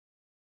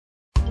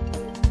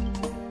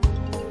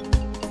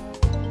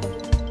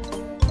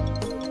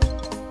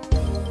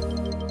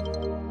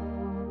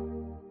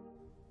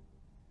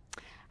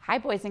Hi,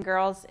 boys and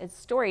girls. It's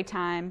story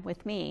time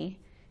with me,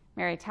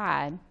 Mary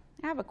Todd.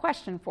 I have a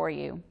question for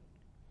you.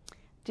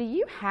 Do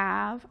you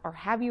have or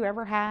have you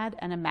ever had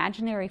an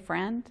imaginary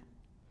friend?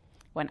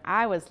 When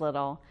I was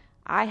little,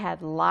 I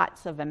had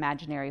lots of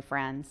imaginary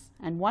friends,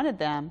 and one of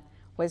them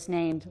was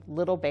named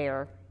Little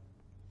Bear.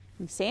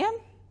 You see him?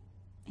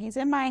 He's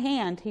in my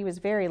hand. He was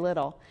very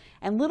little.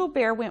 And Little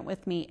Bear went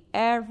with me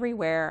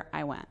everywhere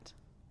I went.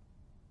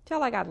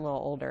 Till I got a little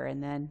older,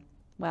 and then,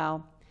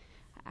 well,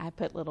 I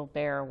put Little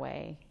Bear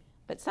away.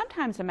 But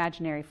sometimes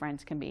imaginary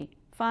friends can be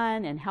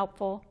fun and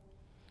helpful.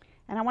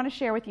 And I want to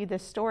share with you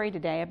this story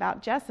today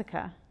about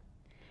Jessica.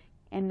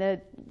 And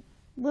the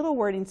little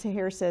wording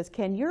here says,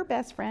 "Can your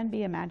best friend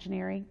be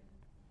imaginary?"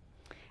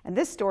 And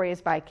this story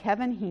is by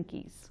Kevin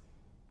Hinkes.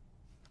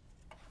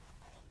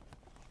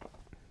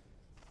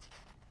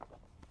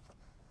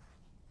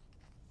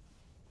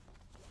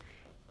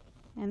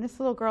 And this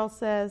little girl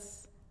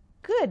says,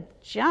 "Good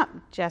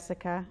jump,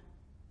 Jessica."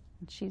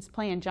 And she's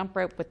playing jump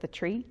rope with the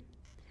tree.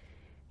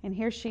 And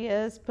here she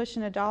is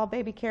pushing a doll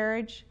baby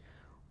carriage.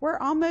 "We're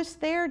almost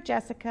there,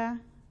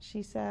 Jessica,"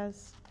 she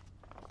says.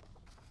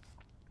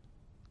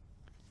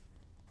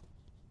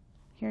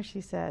 Here she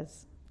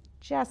says,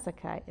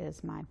 "Jessica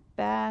is my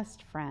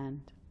best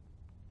friend."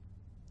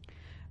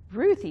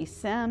 Ruthie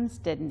Sims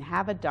didn't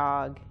have a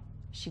dog.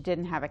 She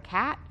didn't have a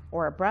cat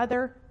or a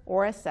brother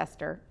or a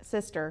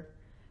sister,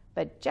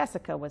 but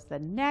Jessica was the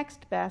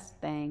next best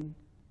thing.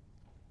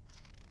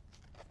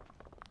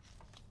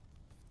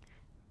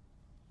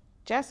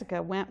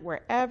 Jessica went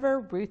wherever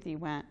Ruthie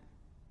went.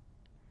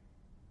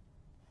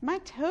 "My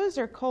toes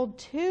are cold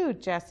too,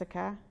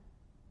 Jessica."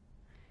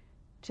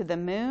 To the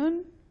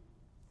moon,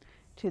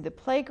 to the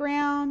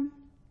playground,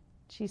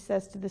 she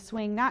says to the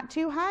swing, "Not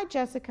too high,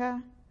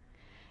 Jessica."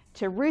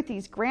 To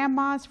Ruthie's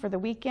grandma's for the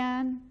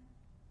weekend,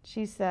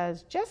 she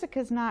says,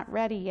 "Jessica's not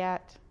ready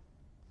yet."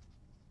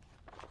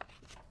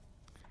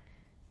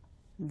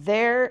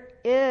 "There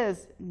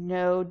is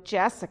no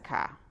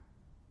Jessica,"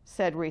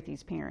 said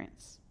Ruthie's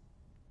parents.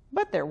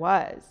 But there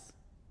was.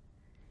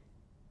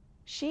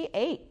 She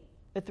ate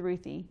with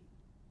Ruthie.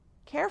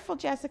 "Careful,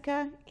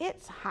 Jessica,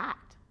 it's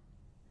hot."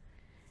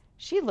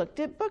 She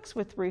looked at books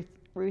with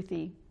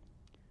Ruthie.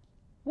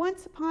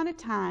 "Once upon a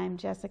time,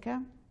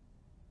 Jessica."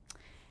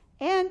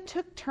 And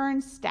took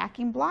turns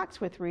stacking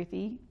blocks with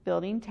Ruthie,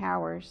 building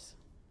towers.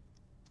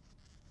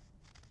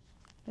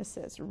 This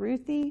is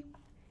Ruthie,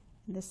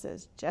 and this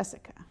is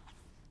Jessica.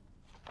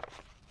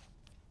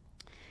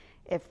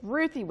 If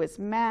Ruthie was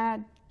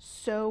mad,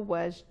 so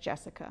was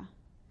Jessica.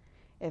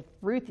 If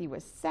Ruthie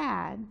was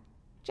sad,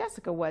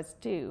 Jessica was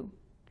too.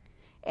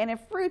 And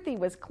if Ruthie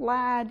was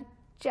glad,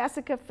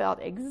 Jessica felt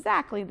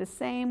exactly the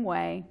same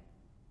way.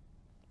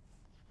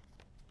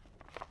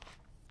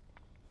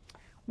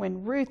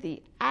 When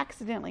Ruthie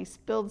accidentally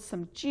spilled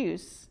some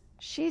juice,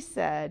 she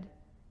said,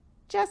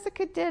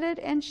 "Jessica did it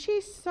and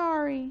she's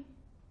sorry."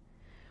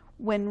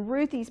 When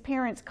Ruthie's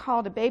parents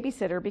called a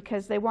babysitter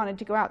because they wanted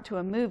to go out to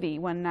a movie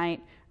one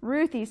night,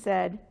 Ruthie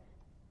said,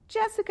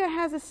 "Jessica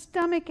has a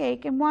stomach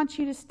ache and wants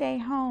you to stay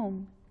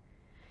home."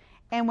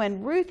 And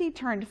when Ruthie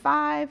turned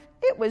 5,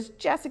 it was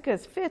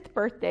Jessica's 5th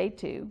birthday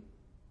too.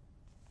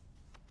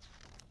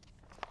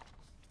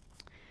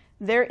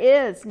 "There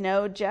is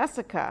no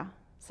Jessica,"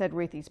 said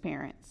Ruthie's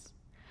parents.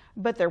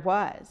 But there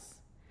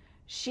was.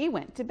 She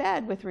went to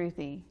bed with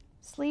Ruthie.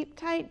 "Sleep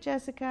tight,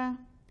 Jessica."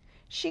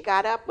 She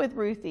got up with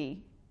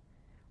Ruthie.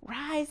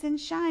 "Rise and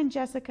shine,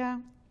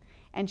 Jessica."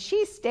 And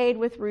she stayed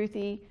with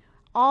Ruthie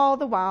all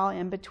the while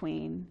in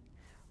between.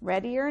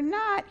 "Ready or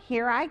not,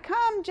 here I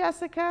come,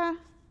 Jessica."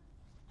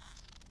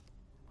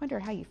 Wonder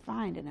how you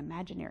find an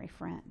imaginary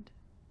friend.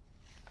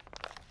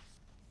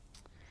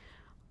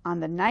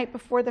 On the night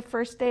before the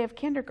first day of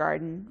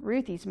kindergarten,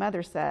 Ruthie's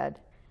mother said,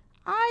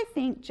 "I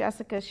think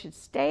Jessica should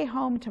stay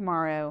home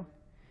tomorrow."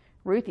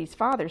 Ruthie's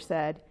father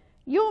said,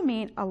 "You'll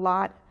meet a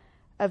lot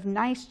of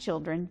nice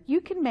children.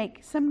 You can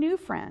make some new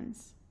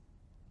friends."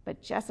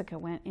 But Jessica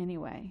went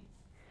anyway.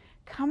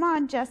 "Come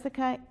on,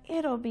 Jessica,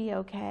 it'll be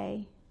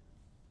okay."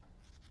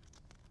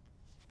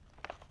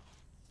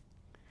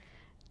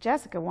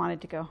 Jessica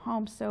wanted to go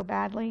home so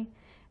badly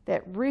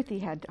that Ruthie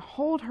had to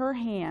hold her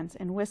hands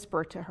and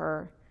whisper to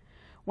her.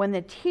 When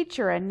the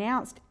teacher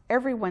announced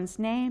everyone's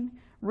name,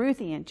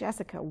 Ruthie and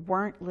Jessica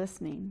weren't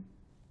listening.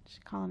 She's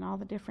calling all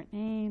the different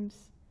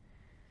names.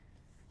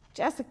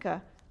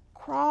 Jessica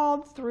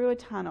crawled through a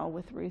tunnel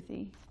with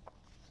Ruthie.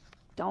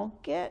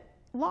 "Don't get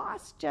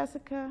lost,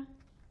 Jessica."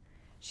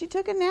 She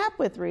took a nap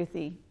with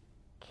Ruthie.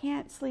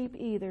 "Can't sleep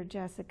either,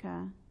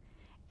 Jessica."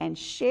 And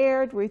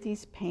shared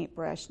Ruthie's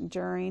paintbrush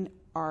during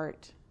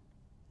art.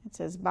 It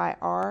says by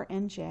R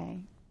and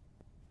J.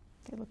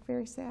 They look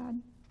very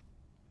sad.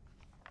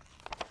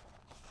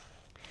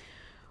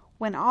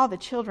 When all the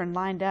children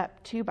lined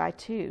up 2 by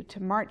 2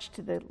 to march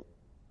to the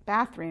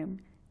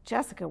bathroom,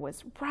 Jessica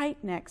was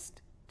right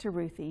next to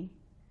Ruthie.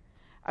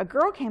 A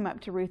girl came up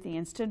to Ruthie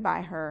and stood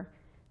by her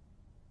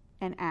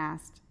and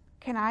asked,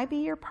 "Can I be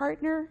your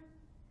partner?"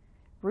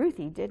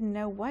 Ruthie didn't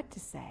know what to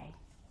say.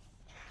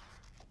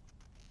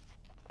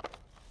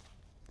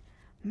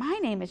 My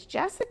name is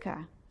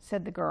Jessica,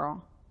 said the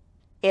girl.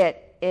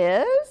 It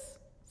is?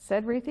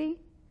 Said Ruthie.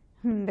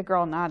 The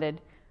girl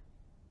nodded.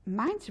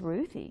 Mine's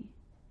Ruthie,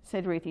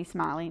 said Ruthie,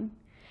 smiling.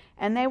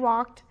 And they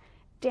walked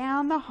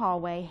down the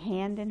hallway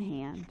hand in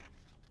hand.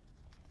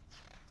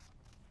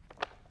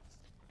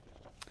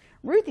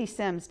 Ruthie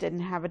Sims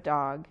didn't have a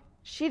dog.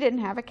 She didn't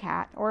have a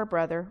cat or a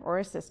brother or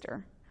a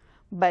sister.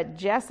 But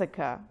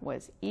Jessica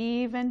was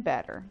even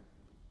better.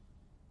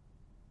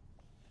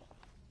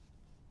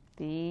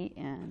 The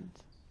end.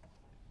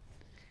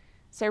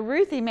 So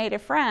Ruthie made a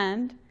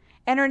friend,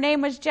 and her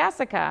name was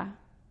Jessica.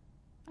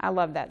 I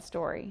love that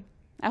story.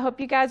 I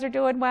hope you guys are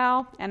doing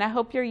well, and I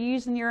hope you're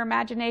using your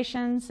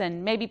imaginations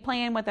and maybe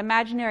playing with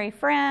imaginary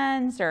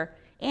friends or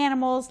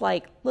animals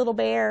like Little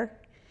Bear.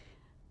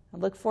 I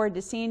look forward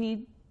to seeing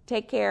you.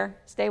 Take care.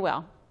 Stay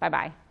well.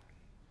 Bye-bye.